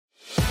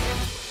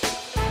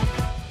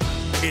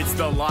It's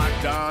the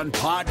Locked On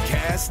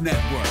Podcast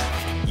Network,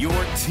 your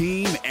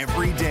team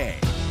every day.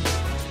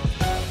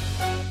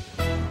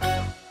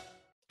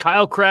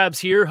 Kyle Krabs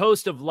here,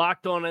 host of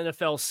Locked On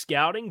NFL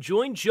Scouting.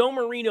 Join Joe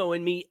Marino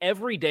and me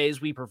every day as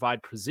we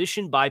provide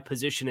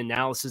position-by-position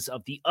analysis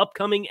of the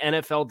upcoming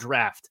NFL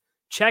Draft.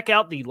 Check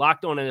out the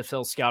Locked On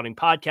NFL Scouting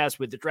podcast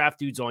with the Draft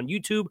Dudes on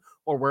YouTube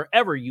or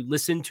wherever you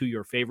listen to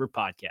your favorite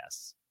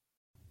podcasts.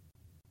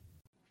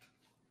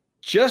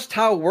 Just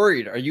how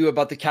worried are you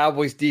about the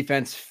Cowboys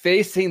defense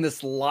facing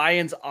this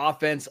Lions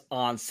offense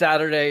on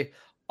Saturday?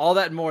 All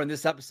that and more in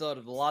this episode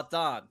of the Locked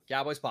On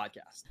Cowboys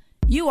podcast.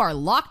 You are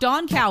Locked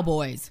On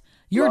Cowboys,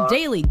 your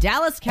daily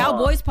Dallas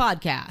Cowboys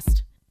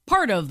podcast.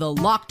 Part of the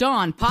Locked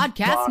On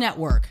Podcast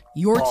Network,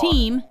 your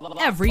team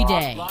every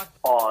day. Locked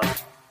on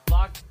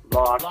Cowboys.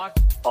 Locked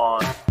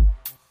on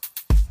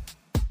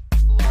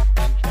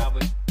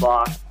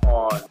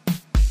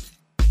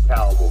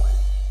Cowboys.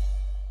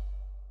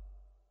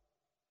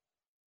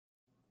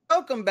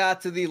 Welcome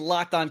back to the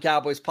Locked On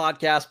Cowboys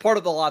podcast, part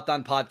of the Locked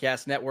On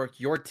Podcast Network,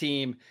 your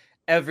team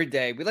every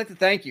day. We'd like to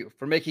thank you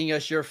for making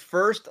us your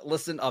first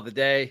listen of the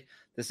day.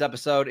 This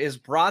episode is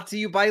brought to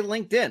you by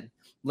LinkedIn.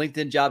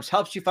 LinkedIn Jobs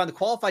helps you find the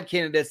qualified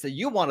candidates that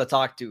you want to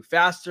talk to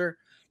faster.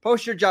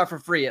 Post your job for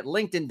free at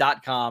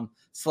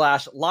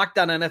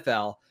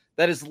linkedin.com/LockedOnNFL.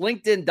 That is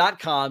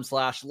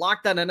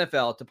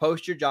linkedin.com/LockedOnNFL to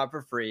post your job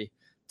for free.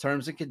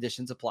 Terms and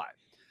conditions apply.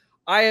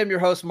 I am your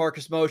host,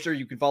 Marcus Mosher.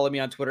 You can follow me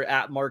on Twitter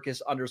at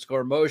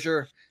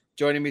Marcus_Mosher.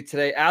 Joining me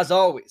today, as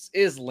always,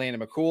 is Landon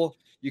McCool.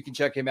 You can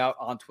check him out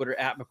on Twitter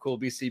at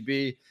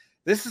McCoolBCB.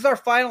 This is our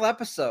final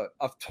episode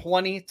of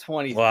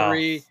 2023.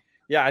 Wow.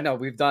 Yeah, I know.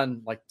 We've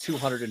done like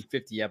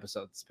 250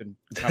 episodes. It's been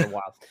kind of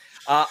wild.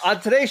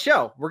 On today's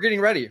show, we're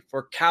getting ready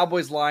for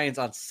Cowboys-Lions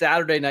on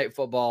Saturday Night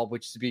Football,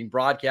 which is being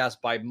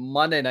broadcast by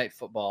Monday Night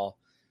Football.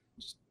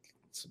 It's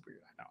weird.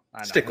 I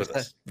know. Stick with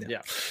us.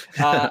 Yeah.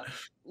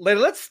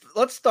 Let's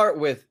start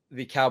with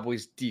the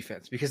Cowboys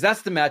defense, because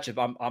that's the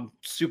matchup I'm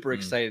super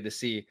excited to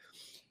see.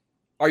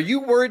 Are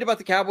you worried about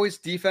the Cowboys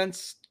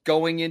defense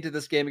going into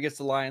this game against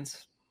the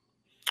Lions?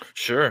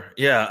 Sure.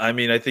 Yeah. I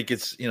mean, I think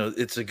it's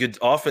a good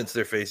offense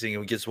they're facing,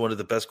 and gets one of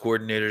the best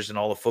coordinators in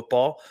all of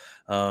football.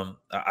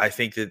 I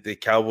think that the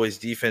Cowboys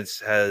defense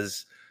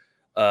has,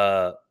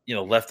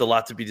 left a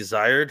lot to be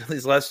desired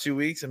these last 2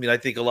 weeks. I mean, I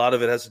think a lot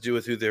of it has to do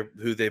with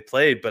who they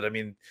played, but I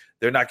mean,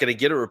 they're not going to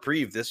get a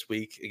reprieve this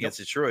week against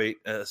Detroit.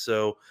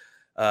 So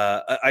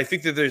I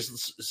think that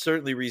there's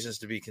certainly reasons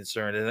to be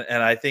concerned.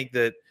 And I think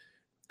that,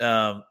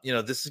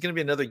 this is going to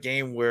be another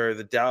game where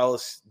the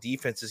Dallas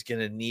defense is going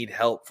to need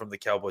help from the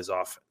Cowboys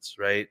offense,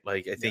 right?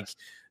 Like, I think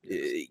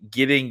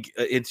getting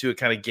into a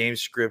kind of game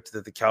script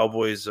that the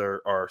Cowboys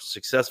are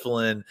successful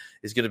in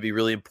is going to be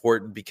really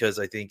important, because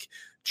I think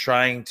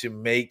trying to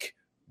make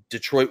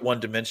Detroit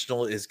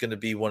one-dimensional is going to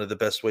be one of the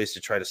best ways to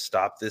try to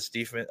stop this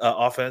defense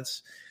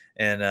offense.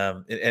 And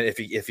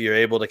if you're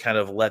able to kind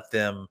of let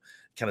them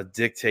kind of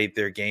dictate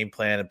their game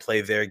plan and play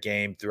their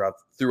game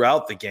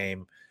throughout the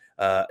game,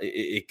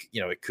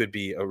 it could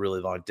be a really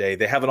long day.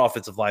 They have an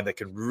offensive line that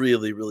can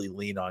really, really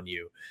lean on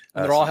you.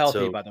 And they're all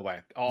healthy, by the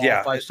way. All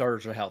 5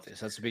 starters are healthy,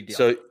 so that's a big deal.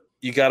 So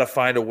you got to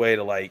find a way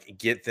to like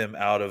get them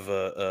out of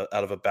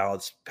a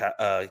balanced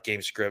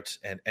game script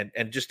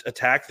and just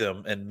attack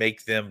them and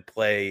make them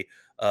play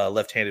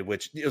left-handed,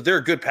 which they're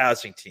a good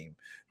passing team.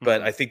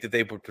 But I think that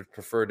they would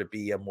prefer to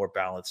be a more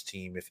balanced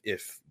team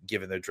if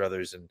given their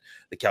druthers, and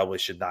the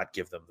Cowboys should not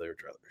give them their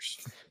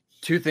druthers.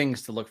 2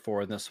 things to look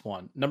for in this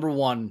one. Number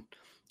one,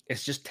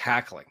 it's just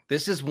tackling.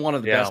 This is one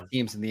of the best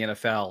teams in the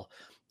NFL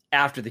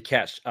after the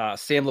catch.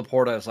 Sam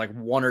Laporta is like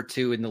 1 or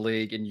 2 in the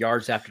league in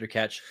yards after the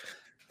catch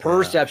per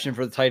reception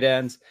for the tight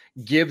ends.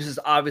 Gibbs is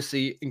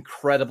obviously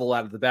incredible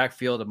out of the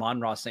backfield.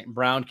 Amon-Ra St.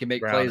 Brown can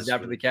make plays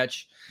after the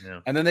catch. Yeah.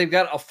 And then they've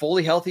got a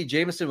fully healthy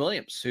Jameson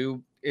Williams,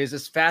 who is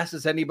as fast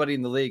as anybody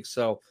in the league.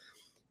 So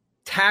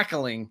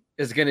tackling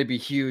is going to be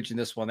huge in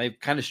this one. They've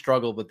kind of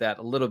struggled with that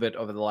a little bit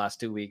over the last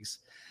 2 weeks.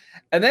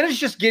 And then it's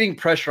just getting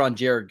pressure on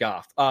Jared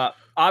Goff.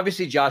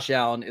 Obviously, Josh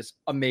Allen is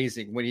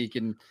amazing when he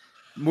can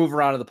move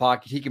around in the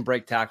pocket. He can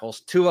break tackles.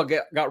 Tua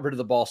got rid of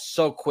the ball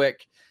so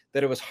quick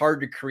that it was hard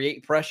to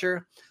create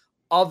pressure.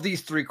 Of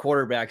these 3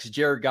 quarterbacks,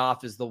 Jared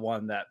Goff is the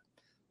one that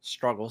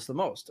struggles the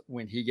most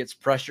when he gets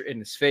pressure in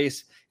his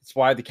face. It's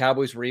why the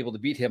Cowboys were able to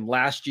beat him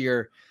last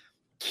year.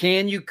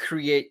 Can you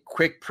create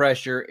quick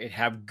pressure and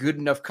have good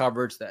enough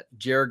coverage that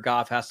Jared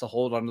Goff has to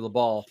hold onto the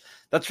ball?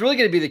 That's really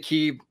going to be the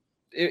key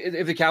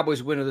if the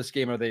Cowboys win this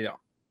game or they don't.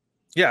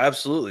 Yeah,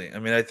 absolutely. I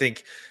mean, I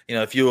think,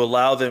 if you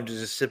allow them to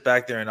just sit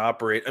back there and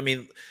operate, I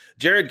mean,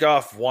 Jared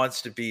Goff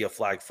wants to be a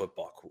flag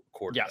football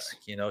quarterback. Yes.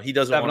 He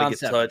doesn't want to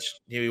get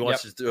touched. He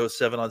wants to throw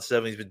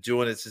 7-on-7. He's been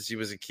doing it since he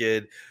was a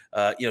kid.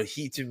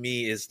 He, to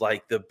me, is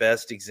like the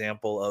best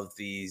example of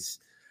these,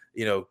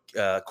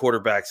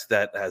 quarterbacks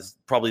that has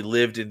probably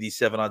lived in these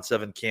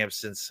 7-on-7 camps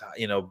since,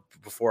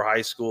 before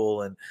high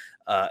school. And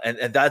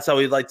that's how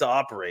he'd like to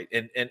operate.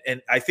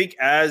 And I think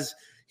as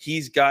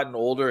he's gotten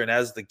older, and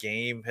as the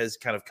game has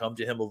kind of come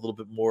to him a little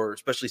bit more,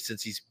 especially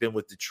since he's been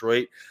with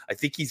Detroit, I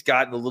think he's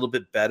gotten a little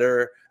bit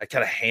better at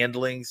kind of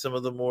handling some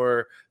of the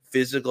more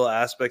physical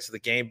aspects of the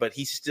game, but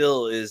he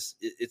still is,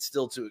 it's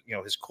still to,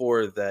 his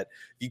core that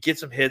you get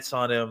some hits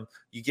on him,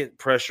 you get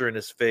pressure in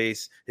his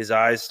face, his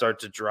eyes start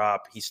to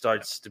drop, he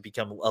starts to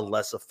become a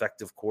less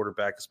effective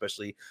quarterback,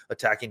 especially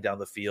attacking down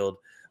the field.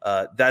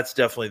 That's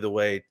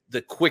definitely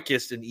the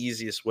quickest and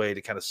easiest way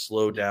to kind of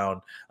slow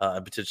down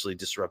and potentially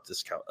disrupt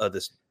this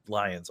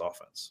Lions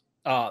offense.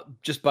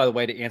 Just by the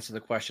way, to answer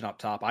the question up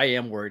top, I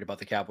am worried about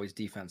the Cowboys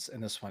defense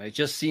in this one. It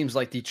just seems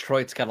like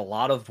Detroit's got a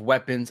lot of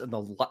weapons and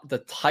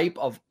the type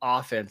of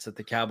offense that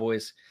the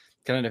Cowboys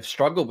kind of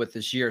struggled with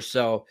this year.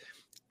 So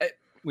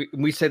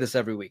we say this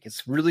every week.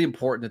 It's really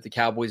important that the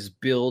Cowboys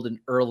build an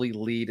early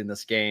lead in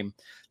this game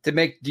to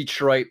make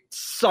Detroit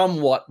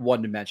somewhat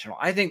one-dimensional.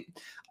 I think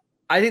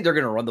they're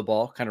going to run the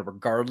ball kind of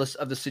regardless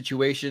of the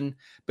situation,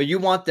 but you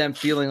want them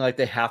feeling like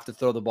they have to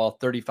throw the ball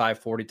 35,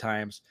 40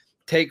 times,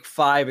 take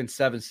 5 and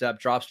 7 step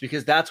drops,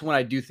 because that's when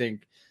I do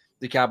think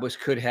the Cowboys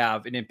could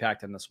have an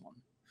impact on this one.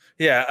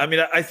 Yeah, I mean,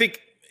 I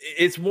think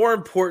it's more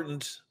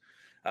important.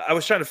 I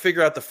was trying to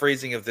figure out the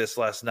phrasing of this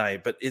last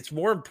night, but it's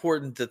more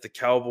important that the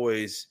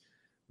Cowboys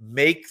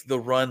make the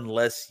run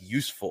less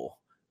useful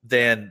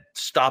than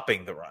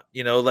stopping the run.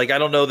 I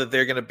don't know that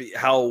they're going to be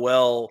how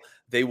well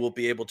they will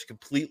be able to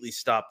completely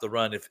stop the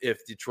run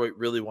if Detroit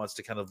really wants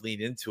to kind of lean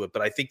into it.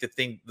 But I think the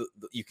thing that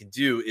you can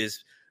do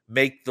is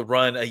make the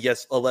run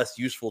a less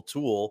useful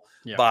tool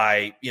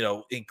by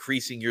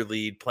increasing your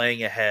lead,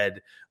 playing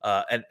ahead,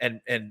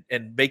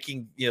 and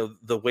making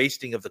the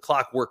wasting of the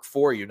clock work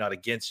for you, not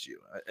against you.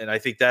 And I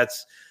think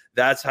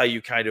that's how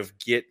you kind of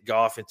get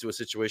Goff into a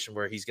situation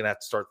where he's going to have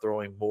to start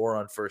throwing more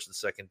on first and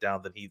second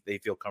down than they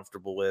feel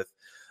comfortable with.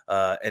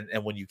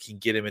 And when you can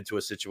get him into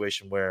a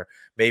situation where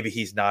maybe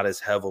he's not as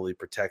heavily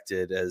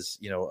protected as,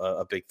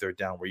 a big third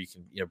down where you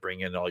can,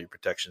 bring in all your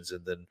protections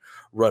and then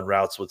run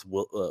routes with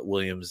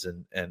Williams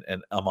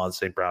and Amon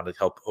St. Brown to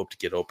hope to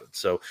get open.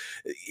 So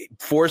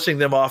forcing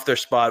them off their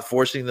spot,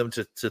 forcing them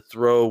to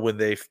throw when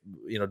they,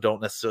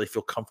 don't necessarily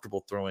feel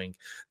comfortable throwing.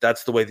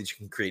 That's the way that you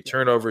can create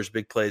turnovers,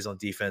 big plays on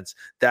defense.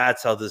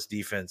 That's how this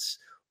defense,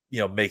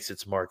 makes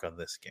its mark on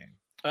this game.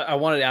 I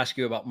wanted to ask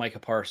you about Micah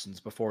Parsons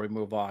before we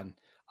move on.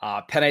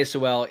 Penei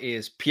Sewell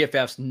is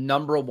PFF's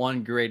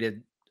 #1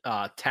 graded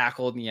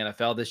tackle in the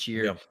NFL this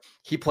year. Yeah.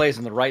 He plays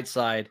on the right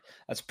side.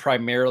 That's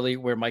primarily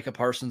where Micah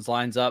Parsons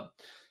lines up.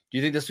 Do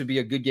you think this would be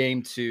a good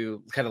game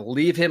to kind of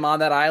leave him on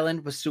that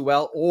island with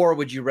Sewell, or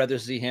would you rather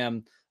see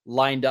him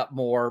lined up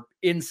more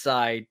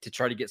inside to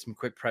try to get some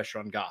quick pressure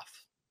on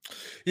Goff?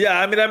 Yeah,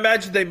 I mean, I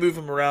imagine they move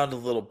him around a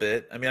little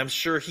bit. I mean, I'm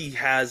sure he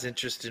has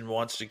interest and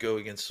wants to go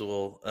against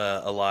Sewell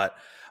a lot.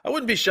 I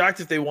wouldn't be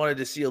shocked if they wanted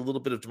to see a little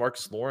bit of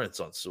DeMarcus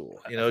Lawrence on Sewell,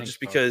 just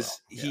because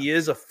he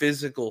is a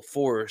physical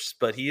force,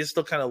 but he is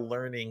still kind of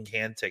learning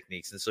hand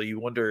techniques. And so you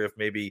wonder if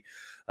maybe,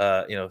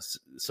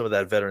 some of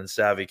that veteran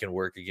savvy can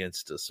work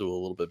against Sewell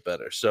a little bit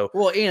better. So,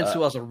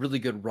 Sewell's a really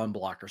good run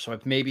blocker. So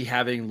if maybe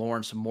having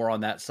Lawrence more on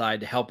that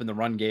side to help in the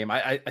run game,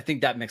 I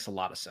think that makes a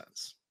lot of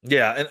sense.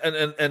 Yeah.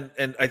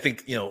 And I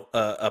think,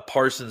 a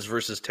Parsons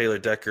versus Taylor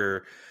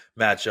Decker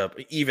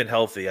matchup, even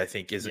healthy, I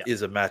think is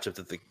a matchup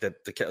that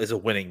is a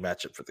winning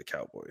matchup for the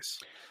Cowboys.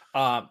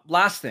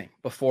 Last thing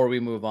before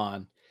we move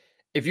on,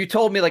 if you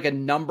told me like a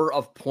number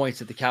of points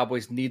that the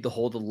Cowboys need to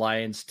hold the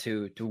Lions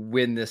to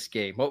win this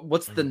game,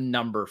 what's the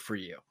number for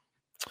you?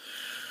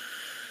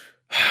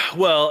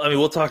 Well, I mean,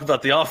 we'll talk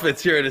about the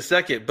offense here in a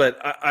second, but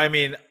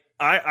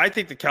I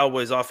think the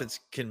Cowboys offense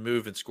can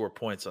move and score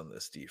points on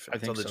this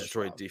defense, on the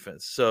Detroit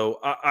defense. So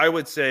I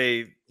would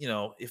say,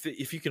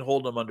 if you can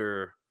hold them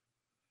under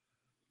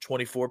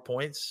 24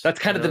 points. That's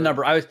kind of the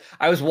number. I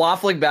was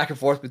waffling back and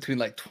forth between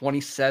like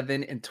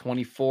 27 and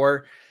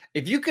 24.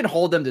 If you can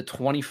hold them to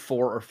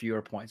 24 or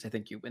fewer points, I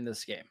think you win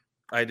this game.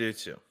 I do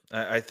too.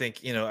 I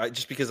think,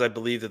 just because I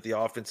believe that the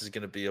offense is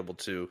going to be able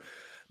to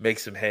make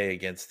some hay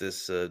against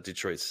this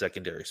Detroit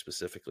secondary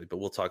specifically, but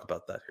we'll talk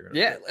about that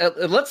here.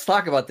 Let's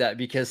talk about that,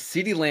 because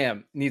CeeDee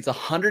Lamb needs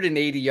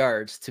 180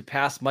 yards to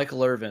pass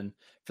Michael Irvin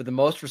for the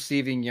most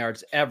receiving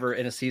yards ever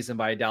in a season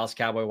by a Dallas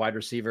Cowboy wide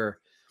receiver.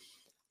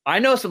 I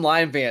know some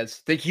Lion fans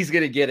think he's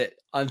going to get it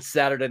on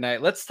Saturday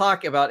night. Let's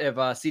talk about if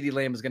CeeDee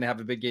Lamb is going to have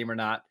a big game or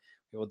not.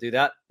 We will do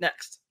that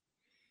next.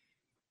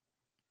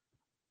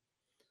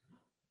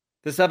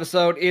 This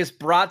episode is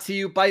brought to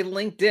you by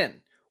LinkedIn.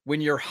 When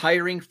you're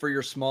hiring for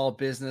your small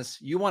business,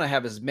 you want to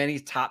have as many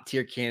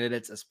top-tier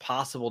candidates as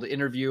possible to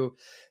interview.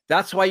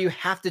 That's why you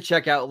have to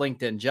check out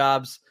LinkedIn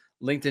Jobs.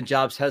 LinkedIn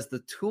Jobs has the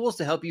tools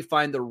to help you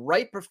find the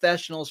right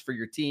professionals for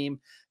your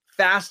team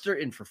faster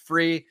and for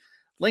free.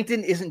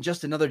 LinkedIn isn't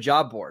just another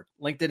job board.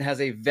 LinkedIn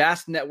has a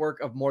vast network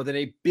of more than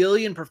 1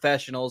 billion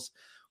professionals,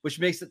 which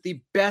makes it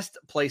the best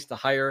place to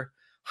hire.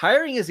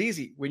 Hiring is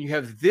easy when you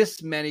have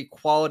this many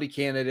quality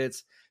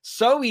candidates.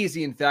 So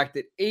easy, in fact,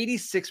 that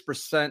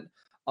 86%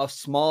 of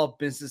small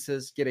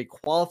businesses get a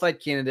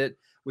qualified candidate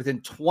within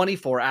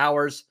 24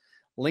 hours.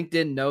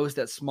 LinkedIn knows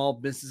that small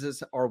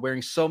businesses are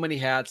wearing so many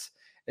hats.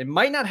 and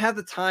might not have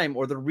the time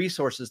or the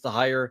resources to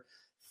hire.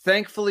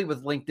 Thankfully,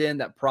 with LinkedIn,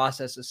 that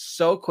process is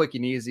so quick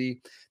and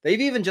easy.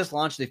 They've even just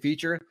launched a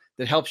feature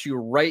that helps you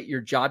write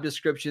your job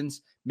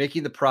descriptions,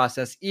 making the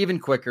process even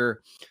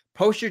quicker.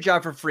 Post your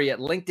job for free at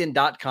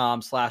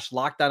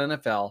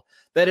linkedin.com/LockedOnNFL.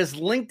 That is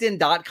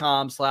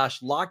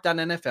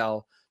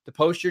linkedin.com/LockedOnNFL to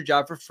post your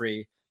job for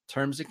free.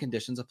 Terms and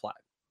conditions apply.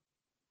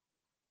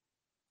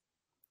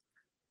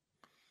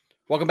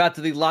 Welcome back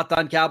to the Locked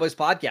On Cowboys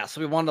podcast.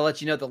 So we wanted to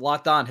let you know that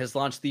Locked On has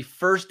launched the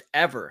first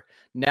ever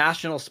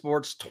national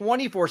sports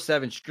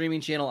 24/7 streaming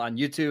channel on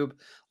YouTube.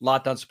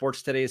 Locked On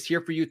Sports Today is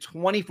here for you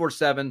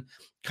 24/7,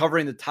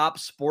 covering the top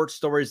sports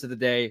stories of the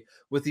day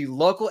with the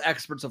local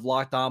experts of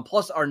Locked On,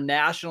 plus our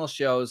national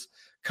shows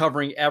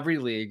covering every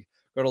league.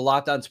 Go to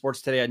Locked On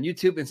Sports Today on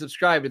YouTube and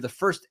subscribe to the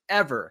first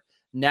ever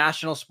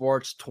national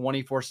sports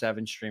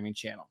 24/7 streaming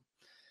channel.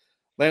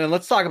 Landon,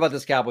 let's talk about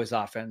this Cowboys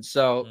offense.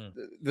 So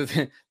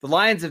the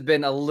Lions have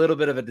been a little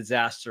bit of a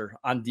disaster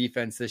on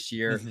defense this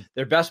year.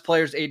 Their best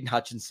player is Aiden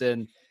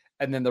Hutchinson,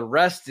 and then the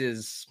rest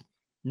is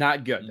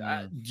not good.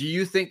 Do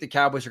you think the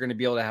Cowboys are going to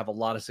be able to have a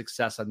lot of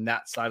success on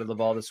that side of the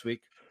ball this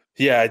week?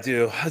 Yeah, I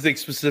do. I think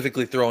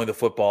specifically throwing the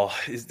football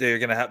is they're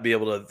going to be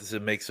able to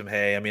make some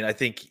hay. I mean, I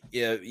think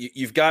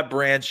you've got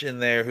Branch in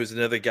there, who's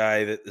another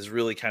guy that has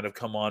really kind of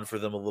come on for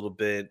them a little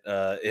bit.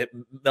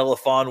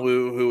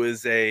 Melifonwu, who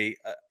is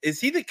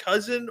is he the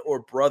cousin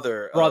or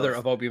brother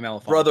of Obi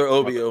Melifonwu? Brother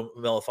Obi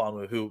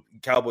Melifonwu, who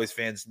Cowboys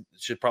fans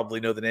should probably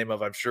know the name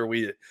of. I'm sure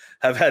we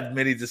have had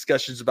many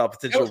discussions about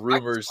potential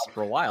rumors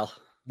for a while.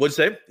 What'd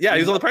you say? Yeah, he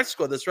was on the practice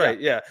squad. That's right.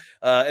 Yeah.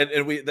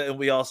 And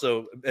we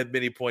also at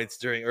many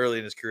points early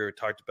in his career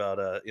talked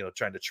about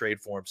trying to trade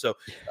for him. So,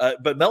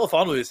 but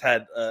Melifonwu has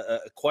had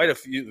quite a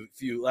few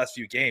last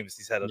few games.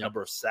 He's had a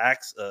number of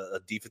sacks, a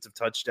defensive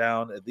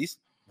touchdown, at least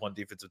one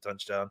defensive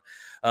touchdown.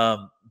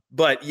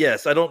 But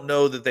yes, I don't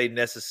know that they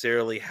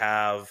necessarily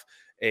have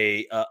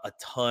a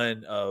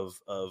ton of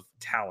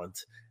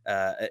talent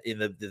in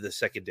the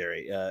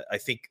secondary. I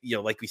think,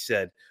 like we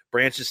said,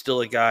 Branch is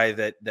still a guy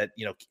that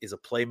is a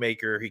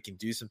playmaker. He can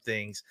do some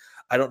things.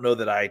 I don't know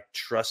that I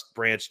trust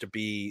Branch to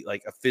be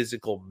like a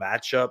physical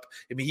matchup.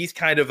 I mean, he is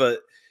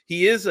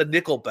a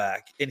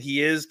nickelback, and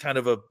he is kind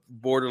of a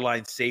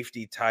borderline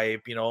safety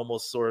type,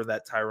 almost sort of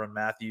that Tyrann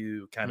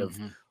Mathieu kind of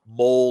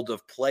mold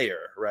of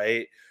player,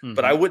 right?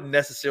 But I wouldn't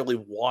necessarily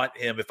want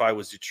him, if I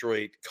was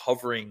Detroit,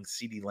 covering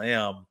CeeDee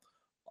Lamb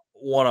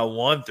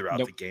one-on-one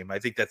throughout the game. I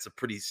think that's a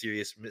pretty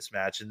serious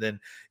mismatch. And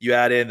then you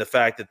add in the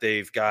fact that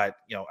they've got,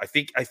 I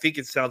think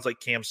it sounds like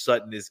Cam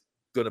Sutton is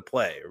going to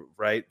play,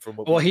 right?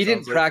 He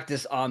didn't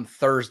practice on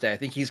Thursday. I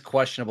think he's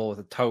questionable with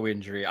a toe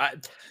injury.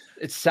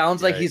 It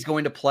sounds like he's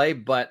going to play,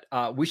 but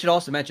we should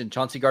also mention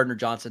Chauncey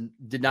Gardner-Johnson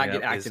did not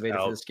get activated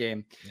for this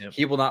game.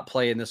 He will not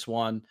play in this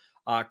one.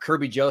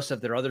 Kirby Joseph,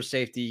 their other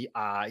safety,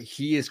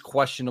 he is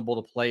questionable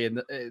to play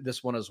in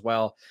this one as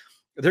well.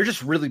 They're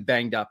just really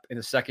banged up in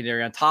the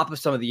secondary on top of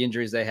some of the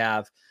injuries they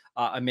have.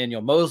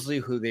 Emmanuel Mosley,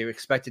 who they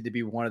expected to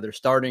be one of their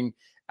starting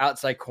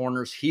outside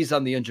corners, he's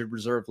on the injured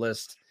reserve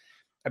list.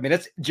 I mean,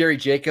 that's Jerry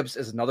Jacobs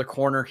is another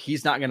corner.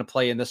 He's not going to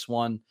play in this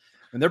one.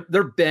 And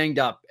they're banged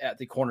up at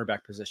the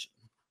cornerback position.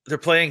 They're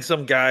playing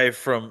some guy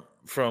from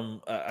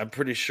I'm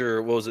pretty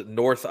sure, what was it,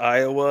 North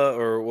Iowa,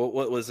 or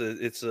what was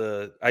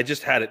it? I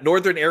just had it,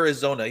 Northern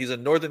Arizona. He's a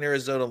Northern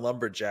Arizona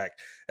lumberjack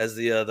as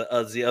the other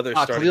starting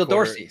Khalil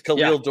Dorsey.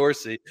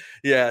 Dorsey.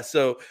 Yeah.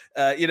 So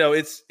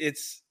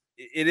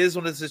it is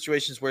one of the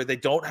situations where they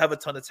don't have a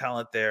ton of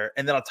talent there,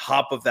 and then on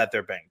top of that,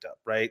 they're banged up,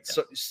 right? Yeah.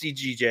 So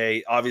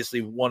CGJ, obviously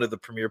one of the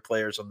premier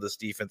players on this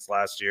defense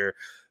last year,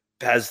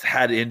 has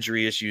had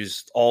injury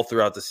issues all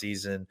throughout the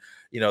season.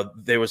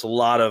 There was a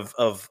lot of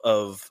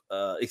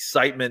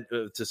excitement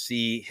to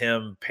see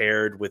him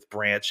paired with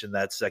Branch in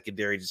that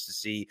secondary, just to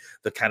see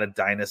the kind of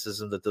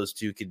dynamism that those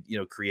two could,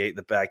 create in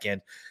the back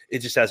end. It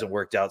just hasn't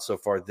worked out so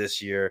far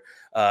this year.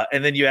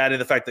 And then you add in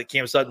the fact that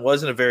Cam Sutton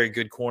wasn't a very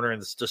good corner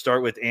to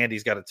start with, and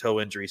he's got a toe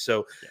injury.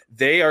 So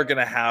they are going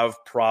to have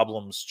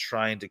problems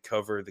trying to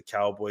cover the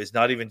Cowboys,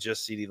 not even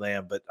just CeeDee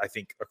Lamb, but I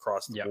think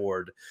across the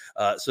board.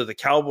 So the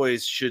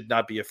Cowboys should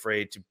not be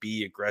afraid to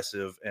be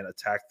aggressive and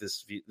attack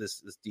this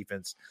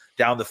defense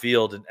down the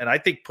field, and I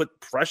think put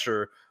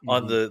pressure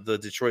on the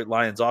Detroit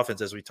Lions offense,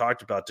 as we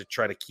talked about, to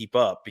try to keep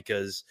up,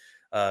 because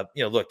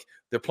look,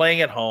 they're playing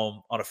at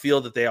home on a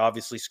field that they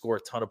obviously score a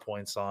ton of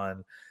points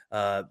on.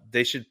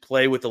 They should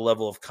play with the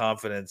level of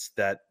confidence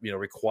that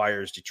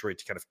requires Detroit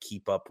to kind of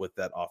keep up with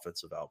that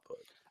offensive output.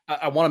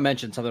 I want to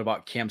mention something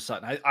about Cam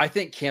Sutton. I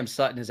think Cam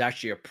Sutton is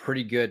actually a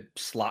pretty good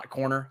slot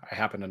corner. I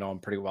happen to know him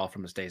pretty well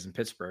from his days in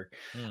Pittsburgh.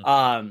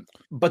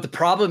 But the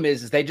problem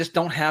is they just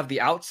don't have the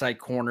outside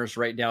corners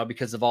right now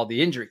because of all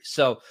the injuries.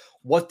 So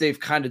what they've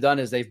kind of done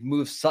is they've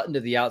moved Sutton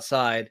to the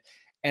outside,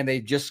 and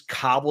they've just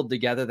cobbled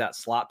together that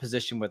slot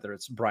position, whether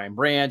it's Brian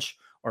Branch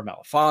or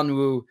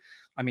Melifonwu.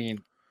 I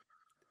mean,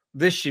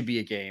 this should be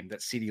a game that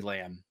CeeDee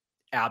Lamb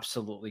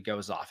absolutely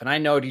goes off. And I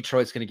know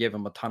Detroit's going to give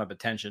him a ton of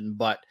attention,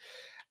 but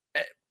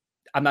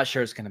I'm not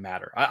sure it's going to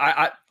matter.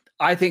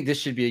 I think this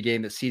should be a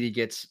game that CD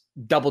gets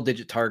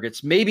double-digit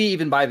targets, maybe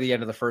even by the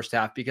end of the first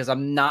half, because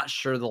I'm not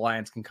sure the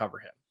Lions can cover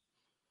him.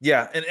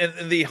 Yeah,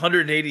 and the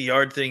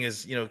 180-yard thing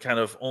is, kind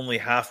of only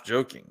half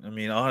joking. I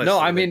mean, honestly. No,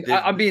 I mean,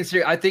 I'm being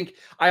serious.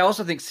 I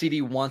also think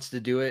CD wants to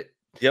do it.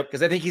 Yep.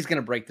 Because I think he's going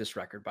to break this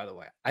record, by the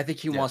way. I think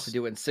he wants to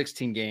do it in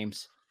 16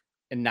 games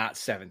and not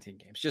 17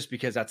 games, just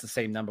because that's the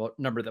same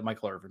number that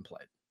Michael Irvin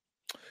played.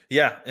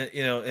 Yeah,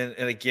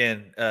 and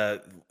again,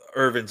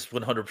 Irvin's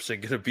 100%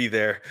 going to be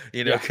there,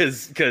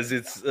 because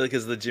it's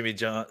because of the Jimmy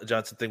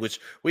Johnson thing, which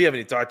we haven't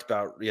even talked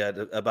about yet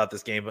about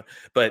this game.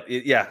 But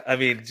I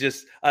mean,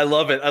 I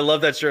love it. I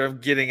love that shirt. I'm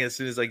getting as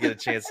soon as I get a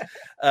chance.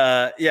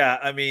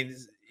 I mean,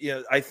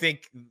 I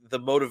think the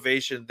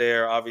motivation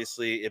there,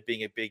 obviously, it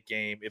being a big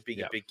game, a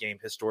big game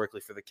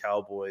historically for the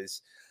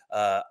Cowboys.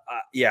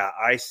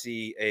 I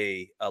see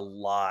a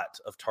lot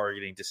of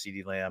targeting to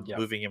CeeDee Lamb,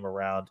 moving him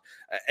around.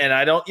 And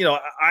I don't,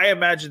 I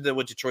imagine that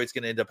what Detroit's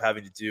going to end up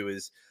having to do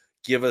is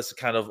give us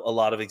kind of a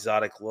lot of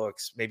exotic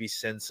looks, maybe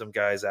send some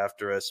guys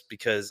after us,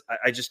 because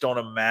I just don't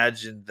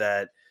imagine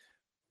that,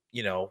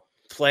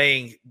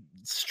 playing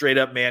straight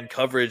up man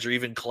coverage or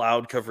even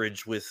cloud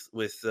coverage with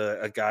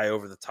a guy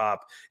over the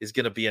top is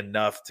going to be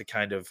enough to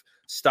kind of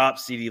stop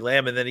CeeDee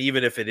Lamb. And then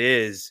even if it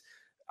is,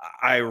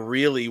 I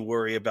really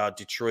worry about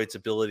Detroit's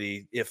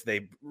ability if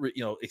they,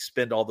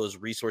 expend all those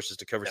resources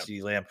to cover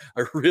CeeDee Lamb.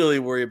 I really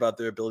worry about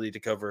their ability to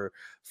cover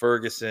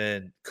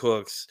Ferguson,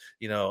 Cooks,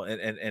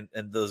 and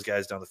those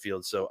guys down the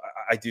field. So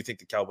I do think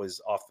the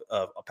Cowboys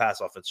a pass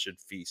offense should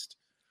feast.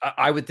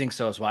 I would think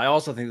so as well. I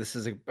also think this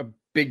is a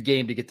big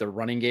game to get the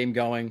running game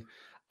going.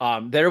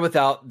 They're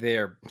without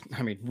their,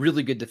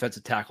 really good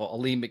defensive tackle,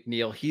 Aleem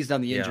McNeil. He's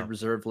on the injured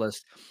reserve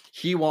list.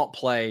 He won't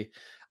play.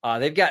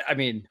 They've got,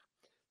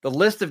 the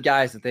list of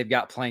guys that they've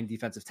got playing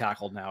defensive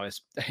tackle now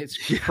it's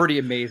pretty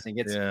amazing.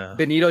 It's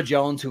Benito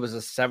Jones, who was a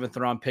 7th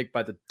round pick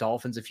by the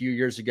Dolphins a few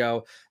years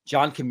ago.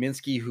 John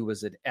Kaminsky, who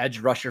was an edge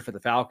rusher for the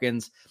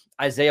Falcons.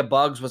 Isaiah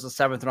Buggs was a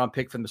 7th round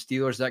pick from the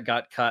Steelers that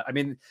got cut.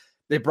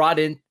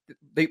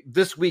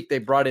 This week they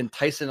brought in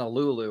Tyson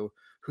Alulu,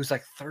 who's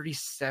like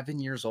 37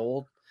 years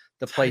old,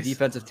 to play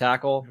defensive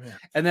tackle. Yeah.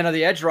 And then on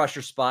the edge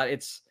rusher spot,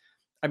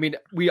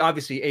 we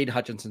obviously Aiden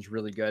Hutchinson's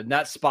really good. And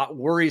that spot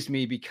worries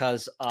me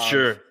because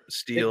of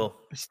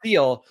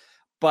Steele,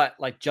 but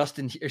like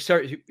James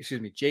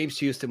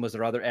Houston was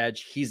their other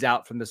edge. He's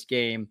out from this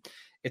game.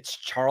 It's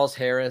Charles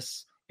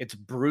Harris. It's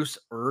Bruce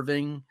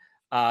Irving,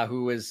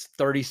 who is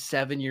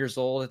 37 years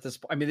old at this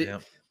point.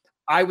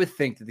 I would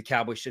think that the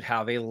Cowboys should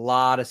have a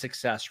lot of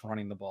success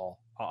running the ball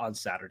on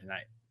Saturday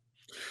night.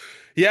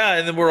 Yeah,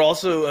 and then we're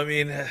also,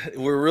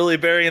 we're really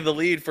burying the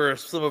lead for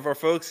some of our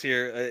folks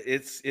here.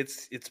 It's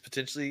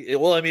potentially,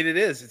 it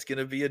is. It's going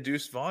to be a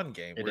Deuce Vaughn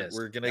game.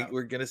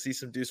 We're gonna see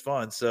some Deuce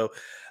Vaughn. So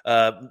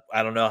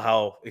I don't know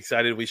how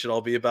excited we should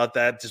all be about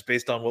that, just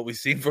based on what we've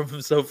seen from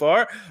him so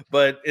far.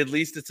 But at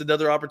least it's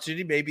another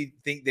opportunity. Maybe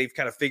think they've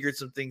kind of figured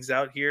some things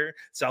out here.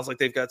 Sounds like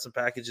they've got some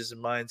packages in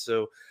mind.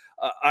 So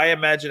I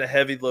imagine a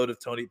heavy load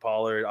of Tony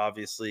Pollard,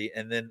 obviously,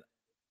 and then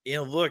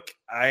look,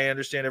 I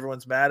understand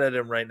everyone's mad at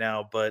him right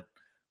now, but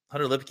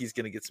Hunter Lipke's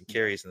going to get some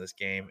carries in this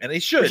game, and he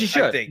should.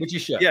 I think. Which he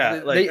should.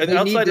 Yeah,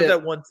 outside of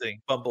that one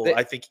thing, Bumble,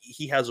 I think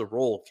he has a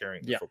role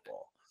carrying the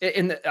football.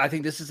 And I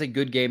think this is a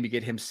good game to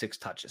get him 6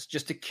 touches,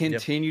 just to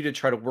continue to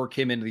try to work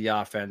him into the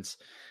offense,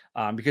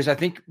 because I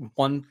think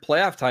when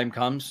playoff time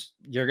comes,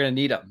 you're going to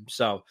need him.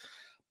 So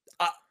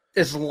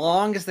as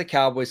long as the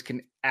Cowboys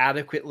can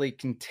adequately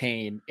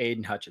contain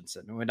Aiden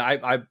Hutchinson,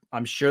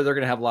 I'm sure they're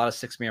going to have a lot of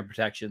 6-man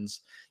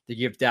protections to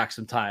give Dak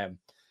some time.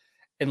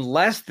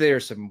 Unless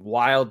there's some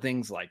wild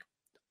things like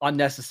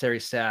unnecessary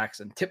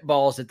sacks and tip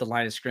balls at the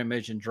line of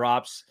scrimmage and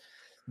drops,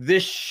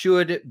 this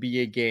should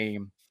be a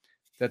game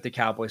that the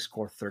Cowboys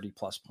score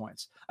 30-plus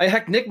points.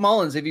 Heck, Nick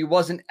Mullins, if he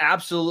wasn't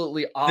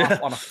absolutely off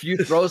on a few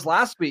throws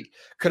last week,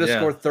 could have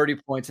scored 30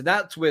 points. And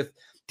that's with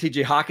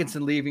TJ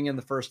Hawkinson leaving in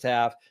the first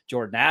half,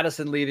 Jordan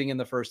Addison leaving in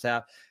the first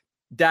half.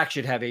 Dak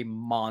should have a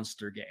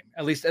monster game.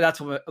 At least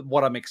that's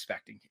what I'm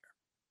expecting here.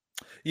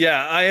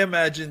 Yeah, I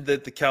imagine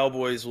that the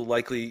Cowboys will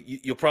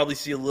you'll probably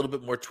see a little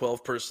bit more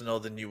 12 personnel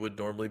than you would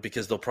normally,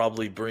 because they'll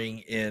probably bring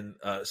in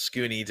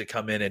Scooney to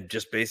come in and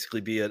just basically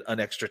be an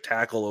extra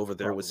tackle over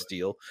there with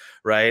Steele,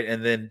 right?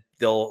 And then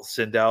they'll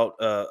send out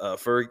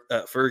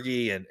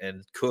Fergie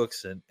and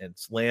Cooks and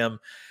Lamb.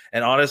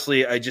 And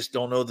honestly, I just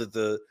don't know that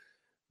the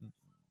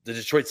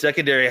Detroit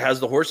secondary has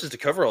the horses to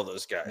cover all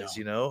those guys,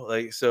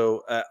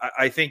 So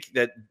I think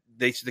that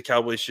the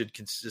Cowboys should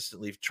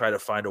consistently try to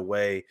find a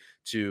way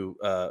to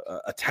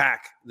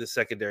attack the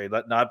secondary,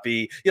 not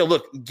be,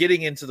 look,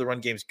 getting into the run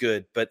game's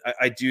good, but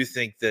I do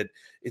think that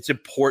it's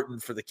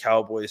important for the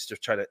Cowboys to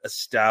try to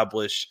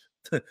establish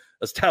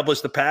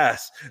the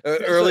pass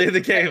early in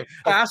the game.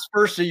 Pass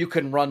first so you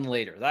can run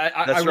later.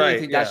 I really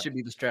think that should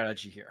be the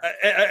strategy here.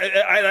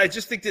 I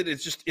just think that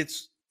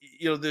it's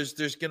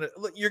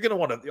you're gonna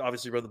want to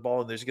obviously run the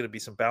ball, and there's gonna be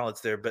some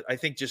balance there. But I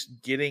think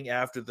just getting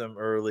after them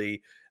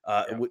early,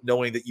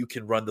 knowing that you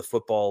can run the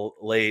football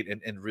late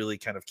and really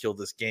kind of kill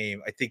this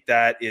game, I think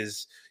that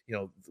is,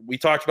 we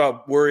talked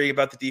about worrying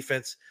about the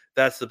defense.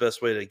 That's the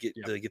best way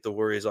to get the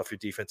worries off your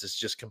defense, is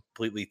just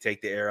completely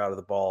take the air out of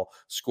the ball,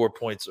 score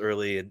points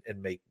early,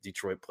 and make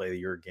Detroit play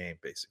your game,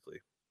 basically.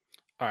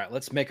 All right,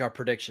 let's make our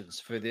predictions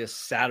for this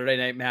Saturday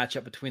night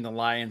matchup between the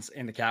Lions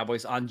and the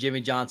Cowboys on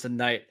Jimmy Johnson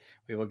night.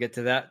 We will get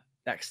to that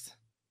next.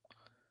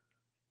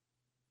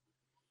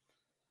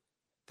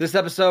 This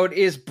episode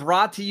is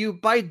brought to you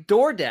by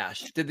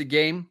DoorDash. Did the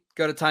game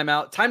go to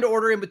timeout? Time to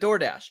order in with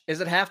DoorDash.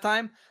 Is it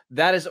halftime?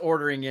 That is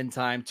ordering in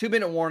time.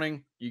 2-minute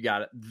warning. You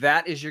got it.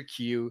 That is your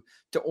cue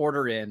to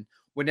order in.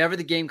 Whenever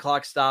the game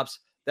clock stops,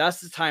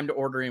 that's the time to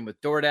order in with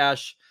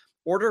DoorDash.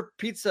 Order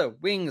pizza,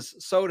 wings,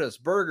 sodas,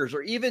 burgers,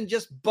 or even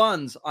just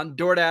buns on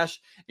DoorDash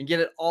and get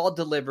it all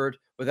delivered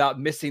without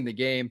missing the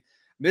game.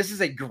 This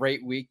is a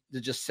great week to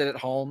just sit at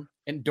home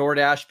and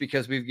DoorDash,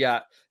 because we've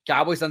got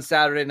Cowboys on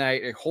Saturday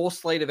night, a whole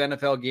slate of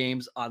NFL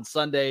games on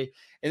Sunday,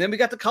 and then we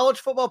got the college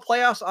football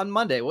playoffs on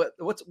Monday.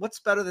 What's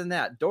better than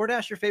that?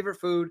 DoorDash your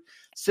favorite food,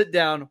 sit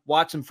down,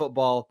 watch some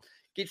football.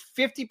 Get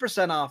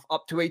 50% off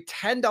up to a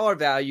 $10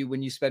 value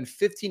when you spend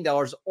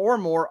 $15 or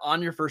more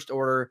on your first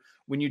order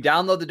when you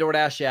download the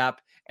DoorDash app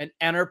and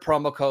enter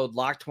promo code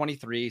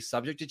LOCK23,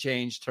 subject to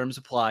change, terms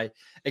apply.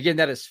 Again,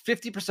 that is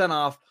 50%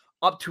 off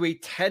up to a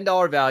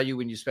 $10 value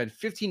when you spend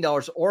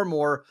 $15 or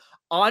more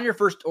on your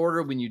first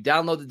order when you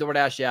download the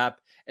DoorDash app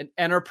and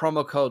enter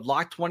promo code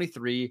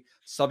LOCK23,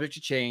 subject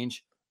to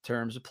change,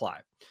 terms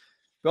apply.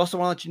 We also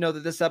want to let you know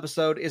that this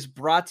episode is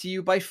brought to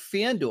you by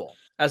FanDuel.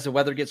 As the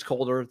weather gets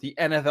colder, the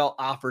NFL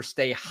offers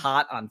stay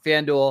hot on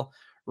FanDuel.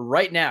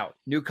 Right now,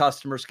 new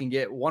customers can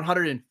get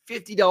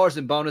 $150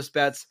 in bonus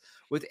bets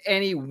with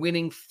any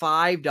winning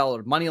 $5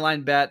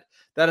 moneyline bet.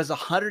 That is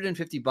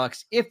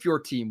 $150 if your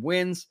team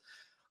wins.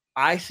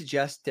 I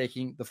suggest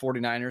taking the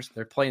 49ers.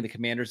 They're playing the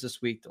Commanders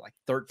this week. They're like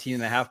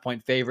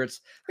 13.5-point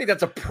favorites. I think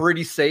that's a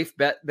pretty safe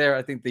bet there.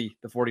 I think the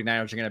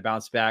 49ers are going to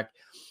bounce back.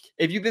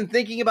 If you've been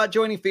thinking about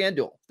joining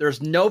FanDuel,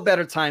 there's no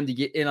better time to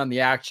get in on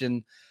the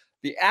action.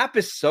 The app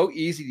is so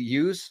easy to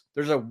use.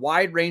 There's a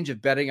wide range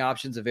of betting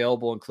options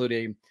available,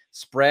 including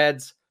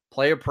spreads,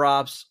 player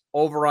props,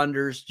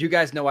 over-unders. You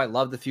guys know I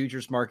love the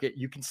futures market.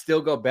 You can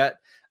still go bet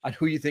on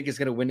who you think is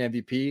going to win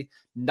MVP.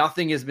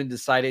 Nothing has been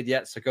decided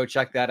yet, so go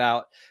check that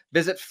out.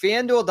 Visit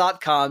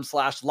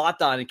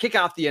FanDuel.com/LockedOn and kick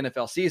off the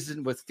NFL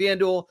season with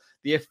FanDuel,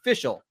 the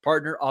official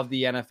partner of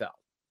the NFL.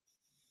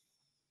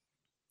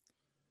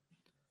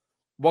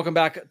 Welcome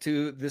back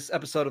to this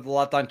episode of the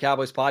Locked On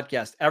Cowboys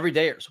podcast.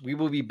 Everydayers, we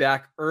will be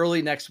back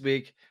early next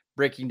week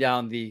breaking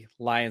down the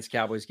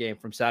Lions-Cowboys game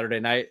from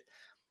Saturday night.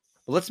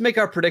 But let's make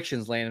our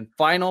predictions, Landon.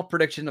 Final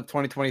prediction of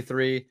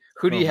 2023.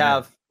 Who do you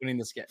have winning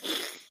this game?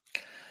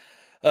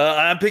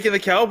 I'm picking the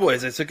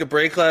Cowboys. I took a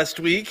break last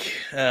week,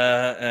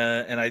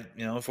 and I,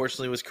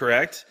 unfortunately was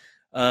correct.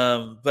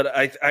 But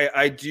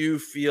I do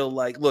feel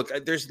like, look,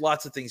 there's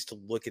lots of things to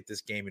look at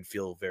this game and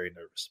feel very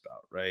nervous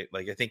about, right?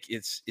 Like, I think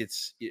it's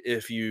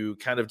if you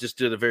kind of just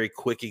did a very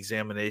quick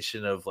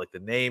examination of like the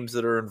names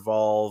that are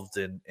involved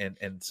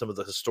and some of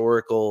the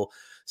historical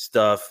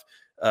stuff,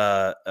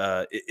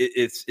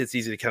 it's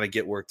easy to kind of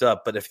get worked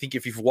up. But I think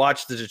if you've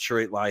watched the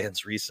Detroit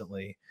Lions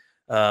recently,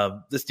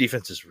 this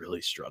defense is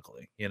really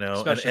struggling,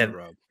 especially on the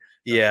road.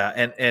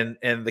 Yeah,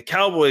 and the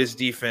Cowboys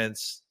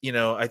defense,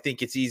 I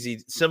think it's easy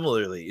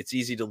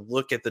to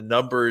look at the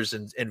numbers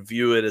and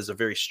view it as a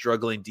very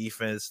struggling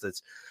defense.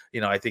 That's,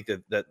 I think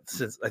that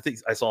since I think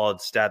I saw a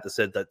stat that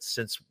said that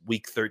since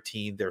week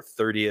 13, they're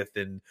 30th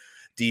in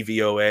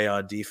DVOA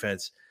on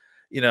defense.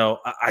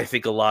 I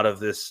think a lot of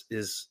this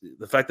is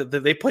the fact that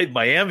they played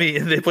Miami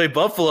and they played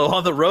Buffalo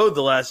on the road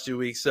the last 2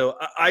 weeks. So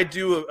I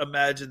do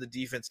imagine the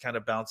defense kind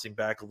of bouncing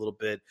back a little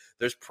bit.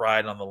 There's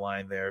pride on the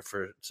line there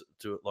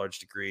to a large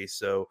degree.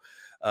 So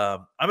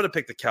I'm going to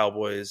pick the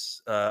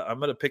Cowboys. I'm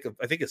going to pick,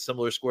 I think, a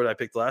similar score that I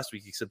picked last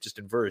week, except just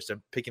inverse.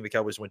 I'm picking the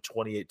Cowboys to win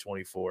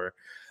 28-24.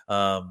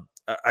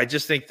 I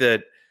just think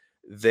that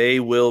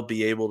they will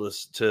be able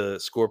to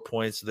score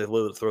points. They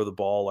will throw the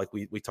ball like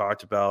we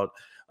talked about.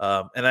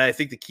 And I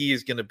think the key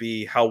is going to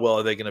be how well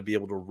are they going to be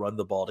able to run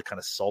the ball to kind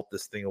of salt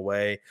this thing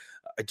away.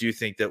 I do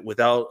think that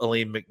without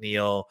Aleem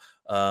McNeil,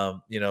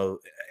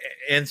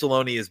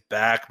 Anzalone is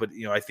back, but,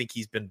 I think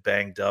he's been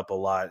banged up a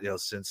lot,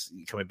 since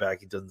coming back.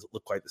 He doesn't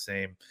look quite the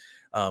same.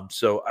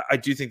 So I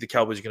do think the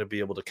Cowboys are going to be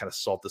able to kind of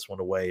salt this one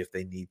away if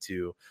they need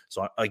to.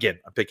 So again,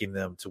 I'm picking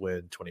them to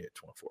win 28-24.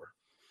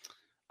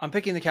 I'm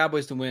picking the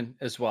Cowboys to win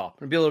as well. I'm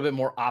going to be a little bit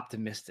more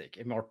optimistic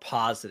and more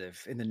positive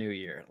in the new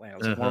year. It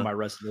was one of my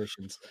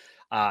resolutions.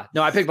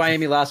 No, I picked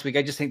Miami last week.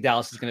 I just think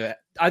Dallas is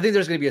I think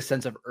there's going to be a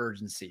sense of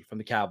urgency from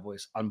the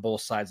Cowboys on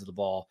both sides of the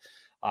ball.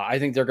 I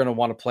think they're going to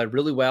want to play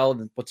really well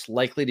in what's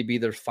likely to be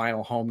their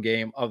final home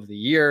game of the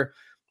year.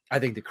 I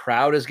think the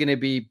crowd is going to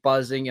be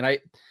buzzing. And I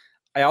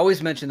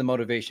always mention the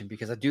motivation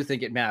because I do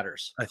think it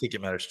matters. I think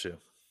it matters too.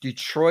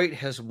 Detroit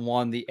has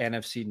won the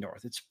NFC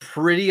North. It's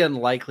pretty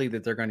unlikely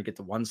that they're going to get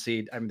the 1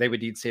 seed. I mean, they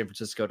would need San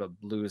Francisco to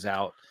lose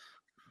out.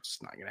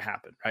 It's not going to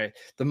happen, right?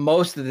 The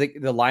most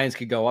that the Lions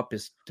could go up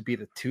is to be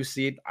the 2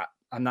 seed.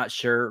 I'm not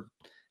sure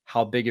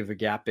how big of a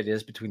gap it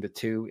is between the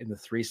 2 and the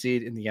 3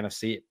 seed in the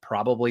NFC. It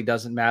probably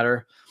doesn't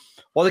matter.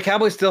 Well, the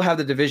Cowboys still have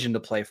the division to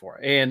play for,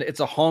 and it's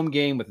a home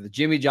game with the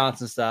Jimmy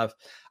Johnson stuff.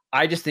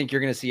 I just think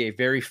you're going to see a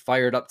very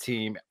fired up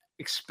team,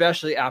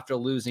 especially after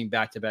losing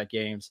back-to-back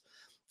games.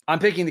 I'm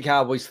picking the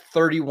Cowboys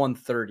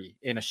 31-30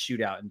 in a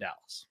shootout in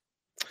Dallas.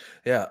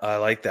 Yeah, I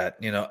like that.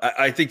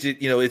 I think that,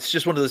 it's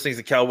just one of those things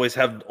the Cowboys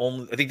have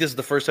only. I think this is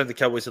the first time the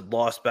Cowboys had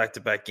lost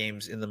back-to-back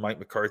games in the Mike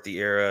McCarthy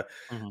era.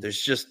 Mm-hmm.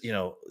 There's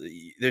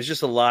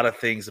just a lot of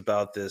things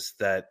about this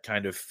that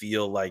kind of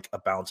feel like a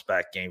bounce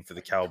back game for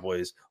the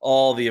Cowboys.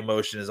 All the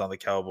emotion is on the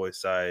Cowboys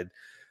side,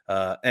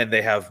 and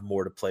they have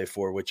more to play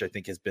for, which I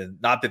think has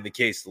not been the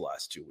case the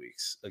last 2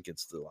 weeks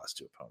against the last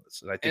 2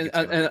 opponents. And I think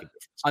and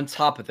on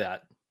top of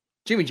that,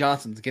 Jimmy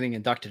Johnson's getting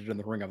inducted in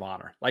the Ring of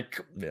Honor.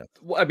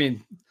 I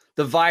mean,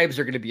 the vibes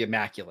are going to be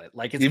immaculate.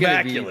 Like it's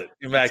immaculate.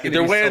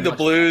 They're wearing the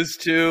blues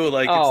too.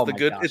 Like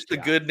it's the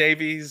good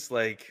navies.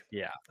 Like,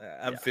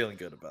 I'm feeling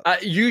good about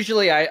it.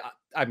 Usually I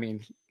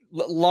mean,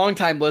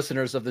 longtime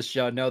listeners of this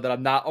show know that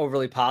I'm not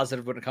overly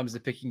positive when it comes to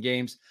picking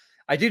games.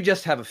 I do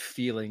just have a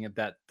feeling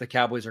that the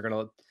Cowboys are going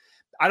to,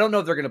 I don't know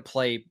if they're going to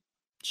play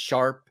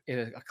sharp in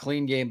a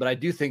clean game, but I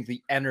do think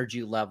the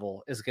energy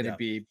level is going to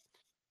be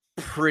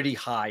pretty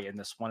high in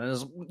this one.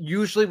 And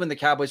usually when the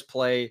Cowboys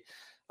play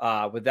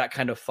with that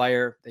kind of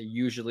fire, they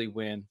usually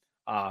win.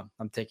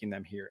 I'm taking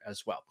them here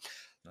as well.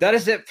 That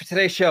is it for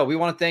today's show. We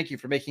want to thank you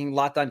for making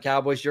Locked On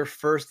Cowboys your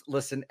first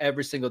listen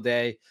every single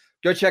day.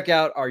 Go check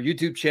out our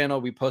YouTube channel.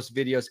 We post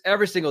videos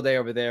every single day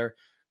over there.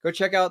 Go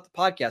check out the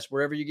podcast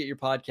wherever you get your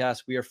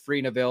podcasts. We are free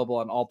and available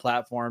on all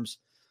platforms.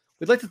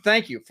 We'd like to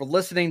thank you for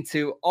listening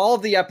to all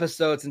of the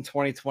episodes in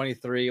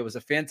 2023. It was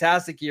a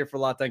fantastic year for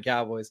Locked On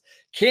Cowboys.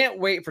 Can't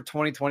wait for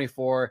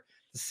 2024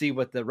 to see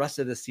what the rest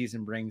of the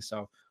season brings.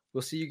 So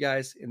we'll see you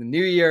guys in the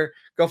new year.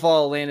 Go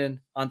follow Landon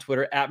on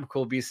Twitter at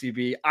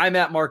McCoolBCB. I'm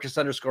at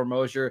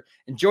Marcus_Mosier.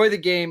 Enjoy the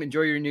game.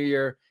 Enjoy your new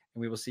year.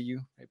 And we will see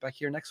you right back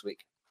here next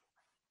week.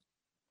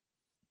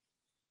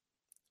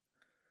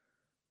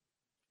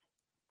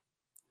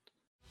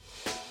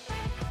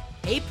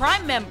 Hey,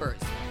 Prime members,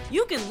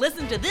 you can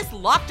listen to this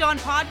Locked On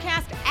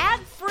podcast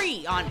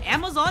ad-free on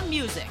Amazon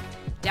Music.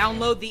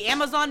 Download the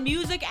Amazon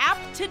Music app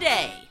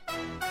today.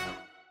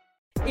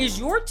 Is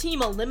your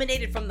team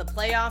eliminated from the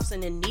playoffs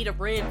and in need of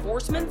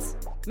reinforcements?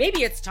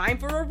 Maybe it's time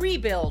for a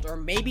rebuild, or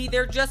maybe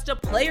they're just a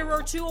player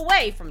or two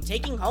away from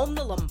taking home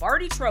the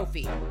Lombardi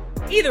Trophy.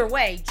 Either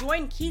way,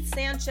 join Keith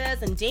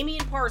Sanchez and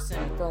Damian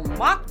Parson for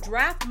Mock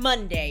Draft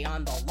Monday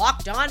on the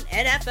Locked On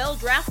NFL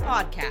Draft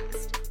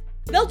Podcast.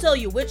 They'll tell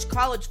you which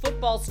college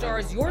football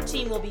stars your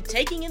team will be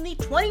taking in the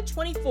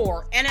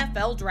 2024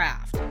 NFL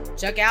Draft.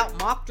 Check out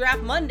Mock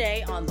Draft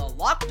Monday on the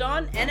Locked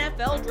On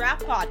NFL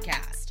Draft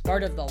Podcast,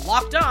 part of the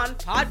Locked On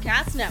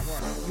Podcast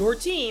Network, your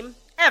team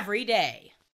every day.